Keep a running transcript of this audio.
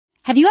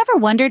Have you ever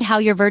wondered how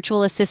your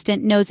virtual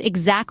assistant knows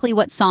exactly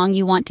what song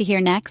you want to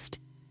hear next?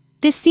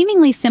 This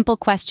seemingly simple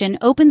question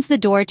opens the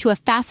door to a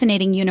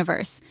fascinating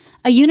universe,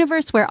 a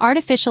universe where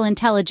artificial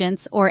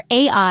intelligence, or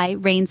AI,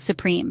 reigns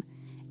supreme.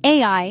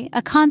 AI,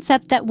 a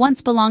concept that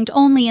once belonged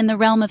only in the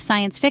realm of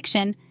science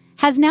fiction,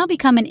 has now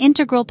become an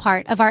integral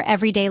part of our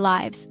everyday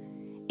lives.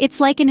 It's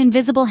like an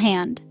invisible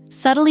hand,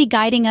 subtly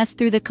guiding us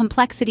through the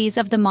complexities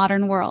of the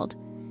modern world.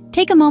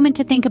 Take a moment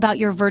to think about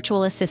your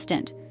virtual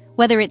assistant.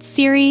 Whether it's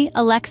Siri,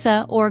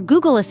 Alexa, or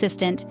Google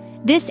Assistant,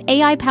 this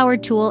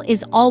AI-powered tool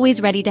is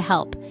always ready to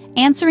help,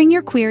 answering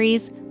your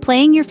queries,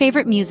 playing your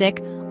favorite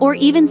music, or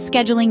even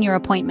scheduling your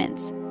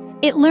appointments.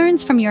 It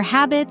learns from your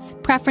habits,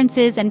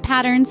 preferences, and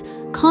patterns,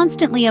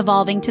 constantly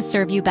evolving to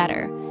serve you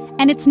better.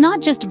 And it's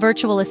not just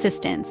virtual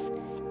assistants.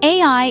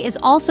 AI is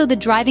also the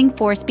driving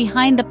force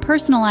behind the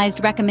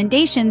personalized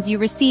recommendations you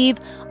receive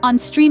on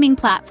streaming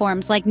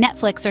platforms like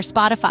Netflix or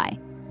Spotify.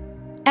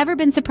 Ever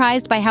been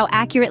surprised by how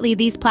accurately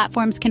these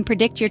platforms can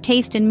predict your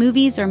taste in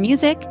movies or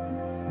music?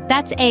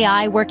 That's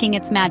AI working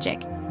its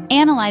magic,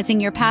 analyzing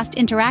your past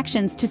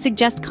interactions to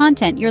suggest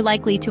content you're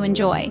likely to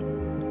enjoy.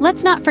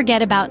 Let's not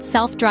forget about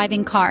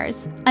self-driving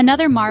cars,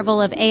 another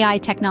marvel of AI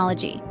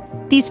technology.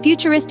 These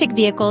futuristic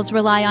vehicles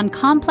rely on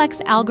complex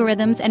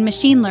algorithms and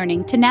machine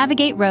learning to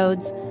navigate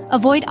roads,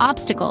 avoid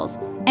obstacles,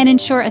 and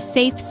ensure a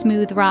safe,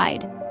 smooth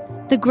ride.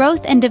 The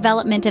growth and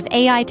development of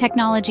AI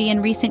technology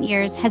in recent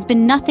years has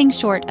been nothing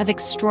short of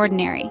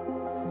extraordinary.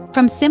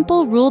 From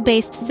simple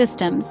rule-based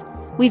systems,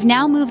 we've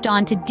now moved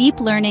on to deep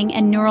learning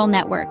and neural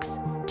networks,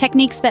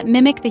 techniques that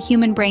mimic the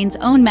human brain's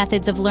own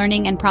methods of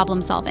learning and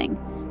problem-solving.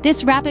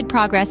 This rapid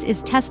progress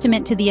is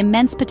testament to the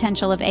immense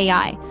potential of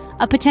AI,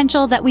 a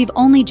potential that we've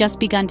only just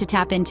begun to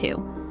tap into.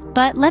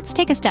 But let's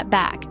take a step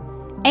back.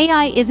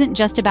 AI isn't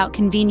just about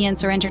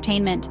convenience or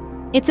entertainment.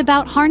 It's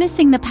about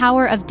harnessing the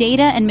power of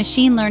data and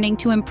machine learning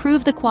to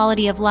improve the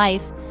quality of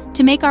life,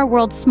 to make our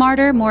world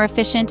smarter, more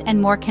efficient, and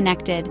more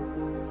connected.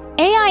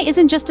 AI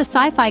isn't just a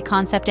sci-fi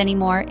concept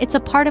anymore, it's a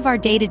part of our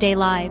day-to-day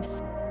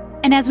lives.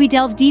 And as we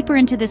delve deeper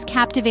into this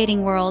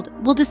captivating world,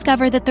 we'll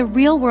discover that the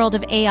real world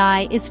of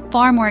AI is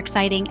far more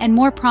exciting and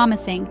more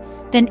promising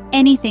than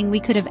anything we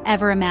could have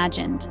ever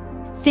imagined.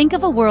 Think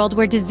of a world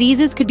where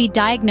diseases could be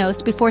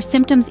diagnosed before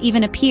symptoms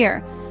even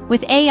appear.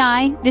 With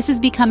AI, this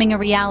is becoming a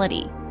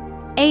reality.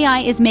 AI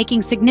is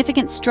making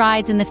significant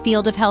strides in the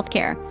field of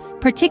healthcare,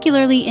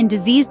 particularly in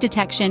disease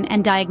detection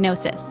and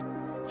diagnosis.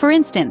 For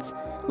instance,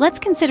 let's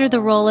consider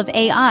the role of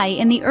AI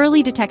in the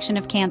early detection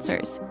of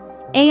cancers.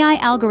 AI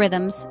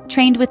algorithms,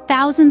 trained with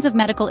thousands of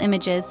medical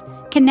images,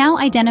 can now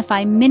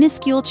identify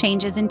minuscule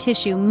changes in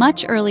tissue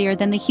much earlier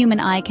than the human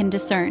eye can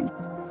discern.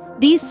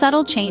 These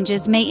subtle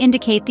changes may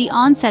indicate the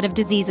onset of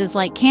diseases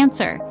like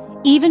cancer,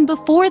 even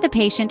before the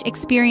patient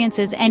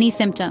experiences any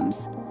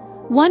symptoms.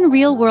 One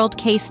real-world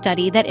case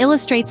study that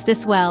illustrates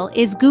this well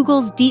is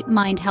Google's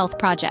DeepMind Health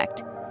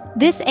project.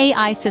 This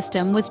AI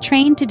system was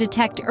trained to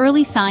detect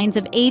early signs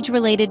of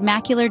age-related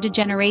macular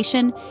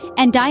degeneration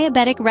and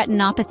diabetic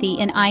retinopathy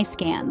in eye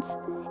scans.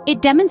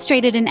 It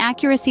demonstrated an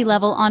accuracy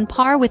level on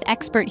par with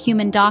expert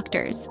human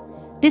doctors.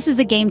 This is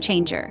a game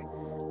changer.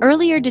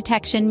 Earlier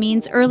detection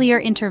means earlier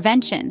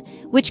intervention,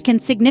 which can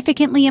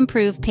significantly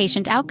improve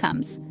patient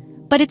outcomes.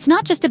 But it's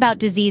not just about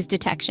disease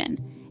detection.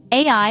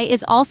 AI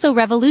is also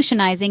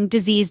revolutionizing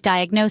disease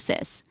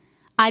diagnosis.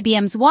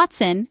 IBM's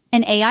Watson,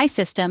 an AI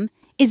system,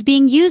 is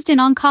being used in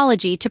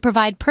oncology to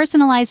provide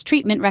personalized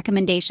treatment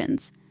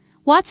recommendations.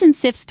 Watson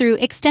sifts through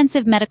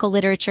extensive medical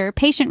literature,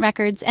 patient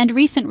records, and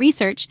recent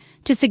research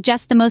to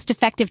suggest the most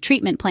effective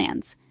treatment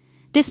plans.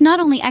 This not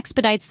only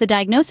expedites the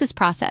diagnosis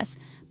process,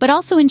 but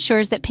also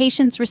ensures that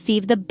patients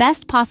receive the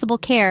best possible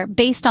care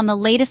based on the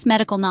latest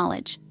medical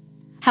knowledge.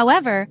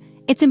 However,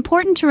 it's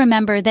important to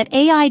remember that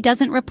AI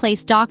doesn't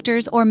replace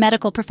doctors or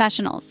medical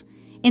professionals.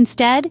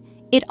 Instead,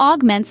 it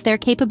augments their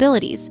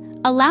capabilities,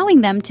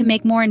 allowing them to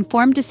make more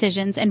informed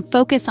decisions and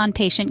focus on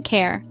patient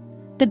care.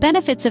 The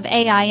benefits of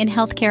AI in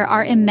healthcare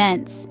are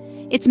immense.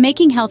 It's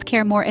making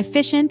healthcare more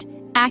efficient,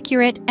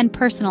 accurate, and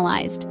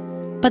personalized.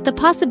 But the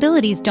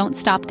possibilities don't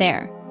stop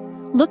there.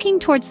 Looking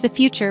towards the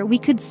future, we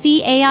could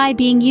see AI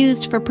being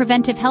used for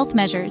preventive health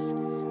measures,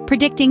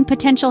 predicting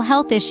potential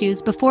health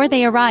issues before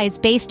they arise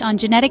based on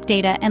genetic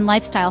data and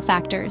lifestyle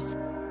factors.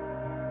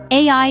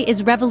 AI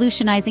is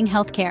revolutionizing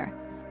healthcare,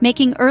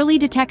 making early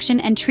detection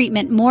and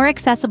treatment more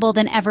accessible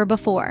than ever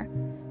before.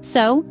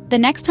 So, the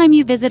next time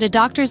you visit a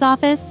doctor's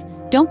office,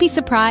 don't be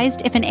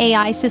surprised if an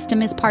AI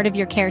system is part of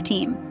your care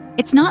team.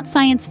 It's not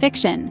science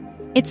fiction,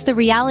 it's the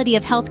reality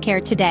of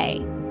healthcare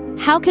today.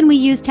 How can we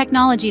use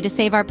technology to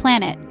save our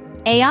planet?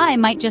 AI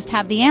might just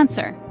have the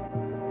answer.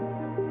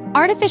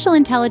 Artificial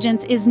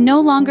intelligence is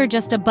no longer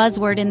just a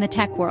buzzword in the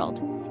tech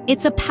world.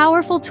 It's a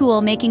powerful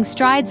tool making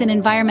strides in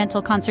environmental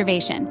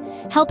conservation,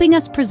 helping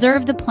us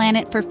preserve the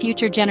planet for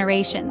future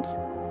generations.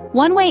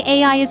 One way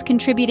AI is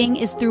contributing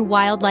is through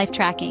wildlife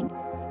tracking.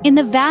 In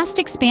the vast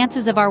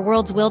expanses of our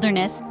world's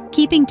wilderness,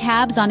 keeping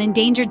tabs on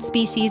endangered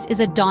species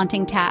is a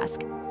daunting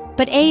task.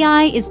 But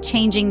AI is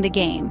changing the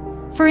game.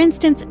 For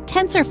instance,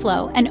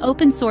 TensorFlow, an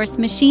open-source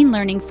machine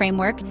learning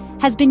framework,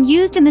 has been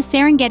used in the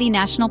Serengeti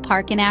National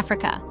Park in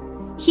Africa.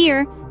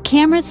 Here,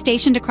 cameras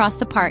stationed across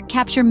the park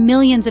capture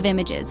millions of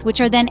images, which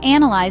are then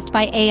analyzed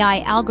by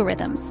AI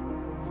algorithms.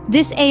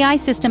 This AI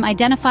system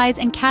identifies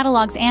and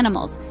catalogs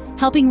animals,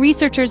 helping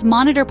researchers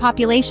monitor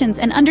populations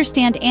and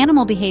understand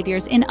animal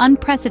behaviors in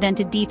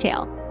unprecedented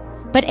detail.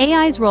 But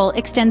AI's role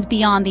extends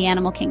beyond the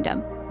animal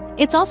kingdom.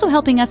 It's also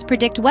helping us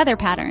predict weather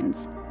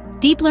patterns.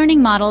 Deep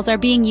learning models are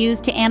being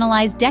used to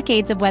analyze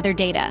decades of weather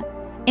data,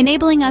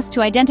 enabling us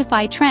to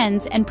identify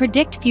trends and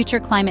predict future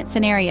climate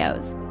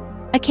scenarios.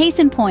 A case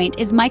in point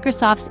is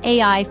Microsoft's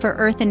AI for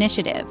Earth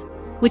initiative,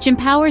 which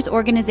empowers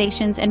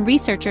organizations and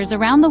researchers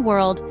around the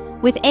world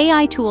with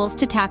AI tools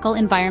to tackle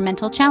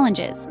environmental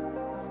challenges.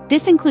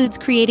 This includes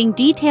creating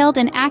detailed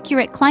and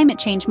accurate climate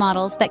change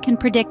models that can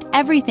predict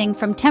everything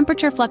from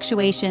temperature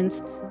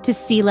fluctuations to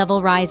sea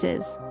level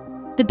rises.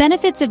 The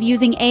benefits of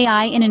using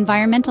AI in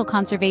environmental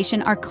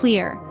conservation are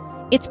clear.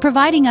 It's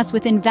providing us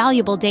with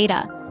invaluable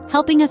data,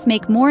 helping us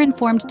make more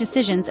informed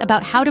decisions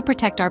about how to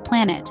protect our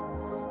planet.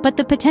 But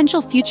the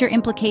potential future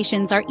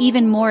implications are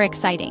even more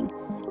exciting.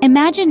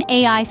 Imagine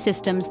AI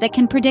systems that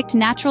can predict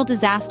natural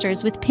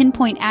disasters with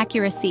pinpoint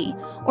accuracy,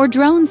 or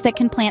drones that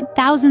can plant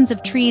thousands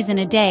of trees in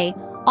a day,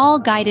 all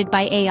guided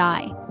by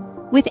AI.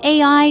 With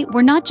AI,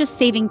 we're not just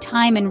saving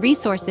time and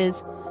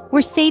resources,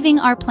 we're saving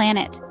our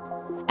planet.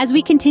 As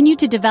we continue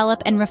to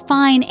develop and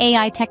refine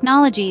AI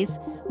technologies,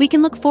 we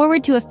can look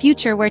forward to a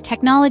future where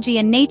technology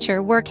and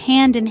nature work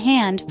hand in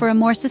hand for a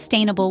more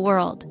sustainable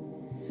world.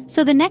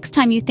 So the next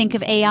time you think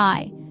of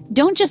AI,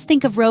 don't just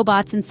think of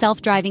robots and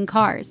self-driving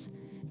cars.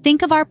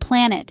 Think of our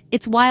planet,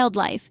 its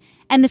wildlife,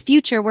 and the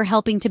future we're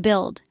helping to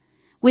build.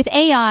 With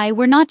AI,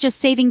 we're not just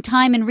saving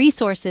time and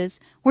resources,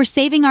 we're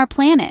saving our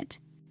planet.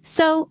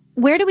 So,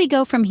 where do we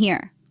go from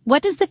here?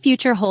 What does the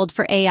future hold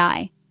for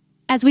AI?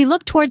 As we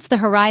look towards the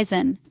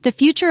horizon, the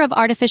future of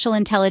artificial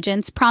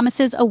intelligence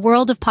promises a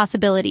world of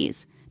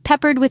possibilities,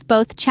 peppered with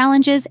both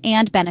challenges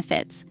and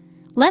benefits.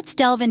 Let's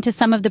delve into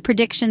some of the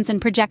predictions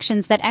and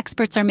projections that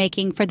experts are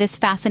making for this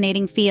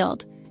fascinating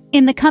field.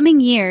 In the coming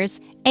years,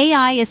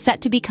 AI is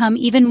set to become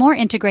even more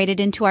integrated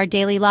into our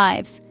daily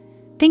lives.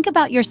 Think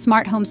about your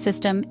smart home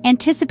system,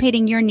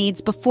 anticipating your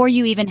needs before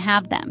you even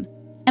have them.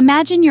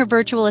 Imagine your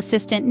virtual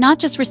assistant not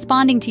just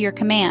responding to your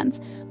commands,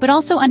 but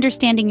also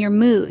understanding your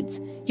moods,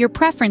 your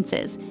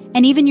preferences,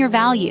 and even your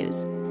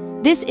values.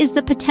 This is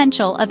the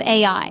potential of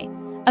AI,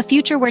 a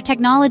future where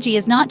technology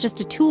is not just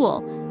a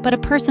tool, but a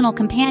personal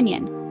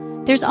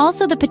companion. There's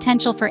also the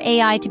potential for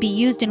AI to be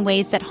used in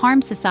ways that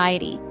harm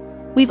society.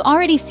 We've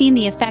already seen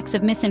the effects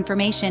of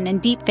misinformation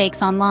and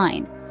deepfakes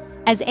online.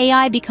 As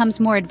AI becomes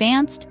more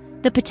advanced,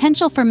 the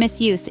potential for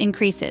misuse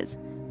increases.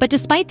 But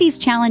despite these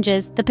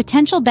challenges, the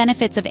potential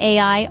benefits of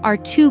AI are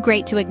too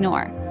great to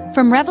ignore.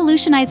 From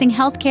revolutionizing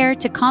healthcare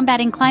to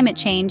combating climate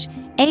change,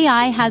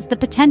 AI has the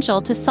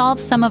potential to solve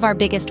some of our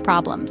biggest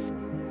problems.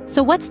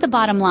 So what's the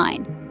bottom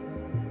line?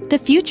 The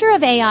future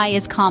of AI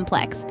is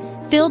complex,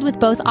 filled with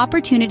both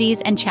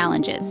opportunities and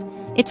challenges.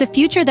 It's a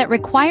future that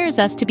requires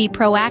us to be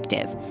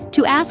proactive,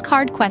 to ask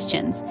hard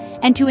questions,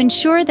 and to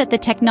ensure that the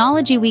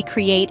technology we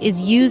create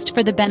is used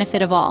for the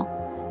benefit of all.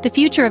 The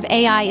future of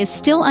AI is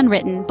still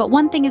unwritten, but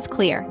one thing is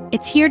clear: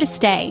 it's here to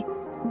stay.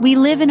 We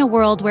live in a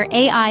world where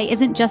AI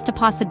isn't just a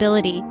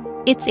possibility,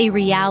 it's a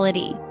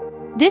reality.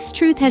 This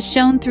truth has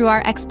shown through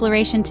our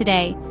exploration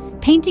today,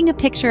 painting a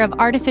picture of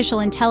artificial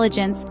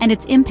intelligence and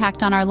its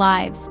impact on our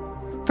lives.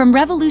 From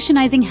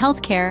revolutionizing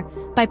healthcare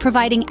by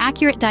providing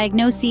accurate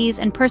diagnoses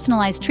and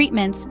personalized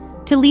treatments,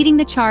 to leading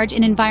the charge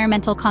in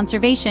environmental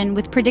conservation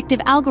with predictive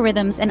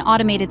algorithms and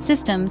automated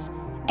systems,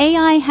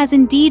 AI has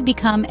indeed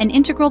become an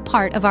integral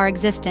part of our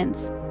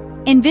existence.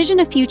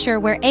 Envision a future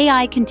where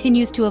AI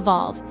continues to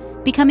evolve,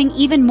 becoming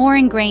even more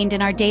ingrained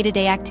in our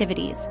day-to-day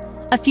activities.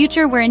 A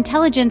future where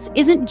intelligence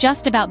isn't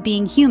just about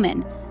being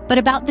human, but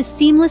about the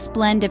seamless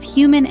blend of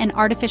human and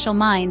artificial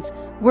minds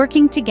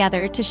working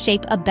together to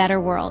shape a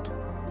better world.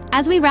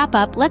 As we wrap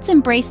up, let's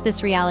embrace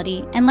this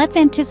reality and let's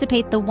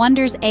anticipate the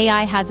wonders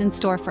AI has in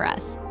store for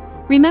us.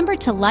 Remember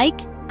to like,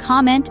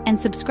 comment,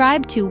 and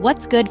subscribe to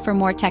What's Good for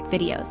more tech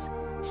videos.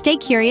 Stay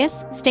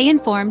curious, stay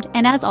informed,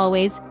 and as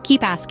always,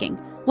 keep asking,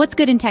 what's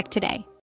good in tech today?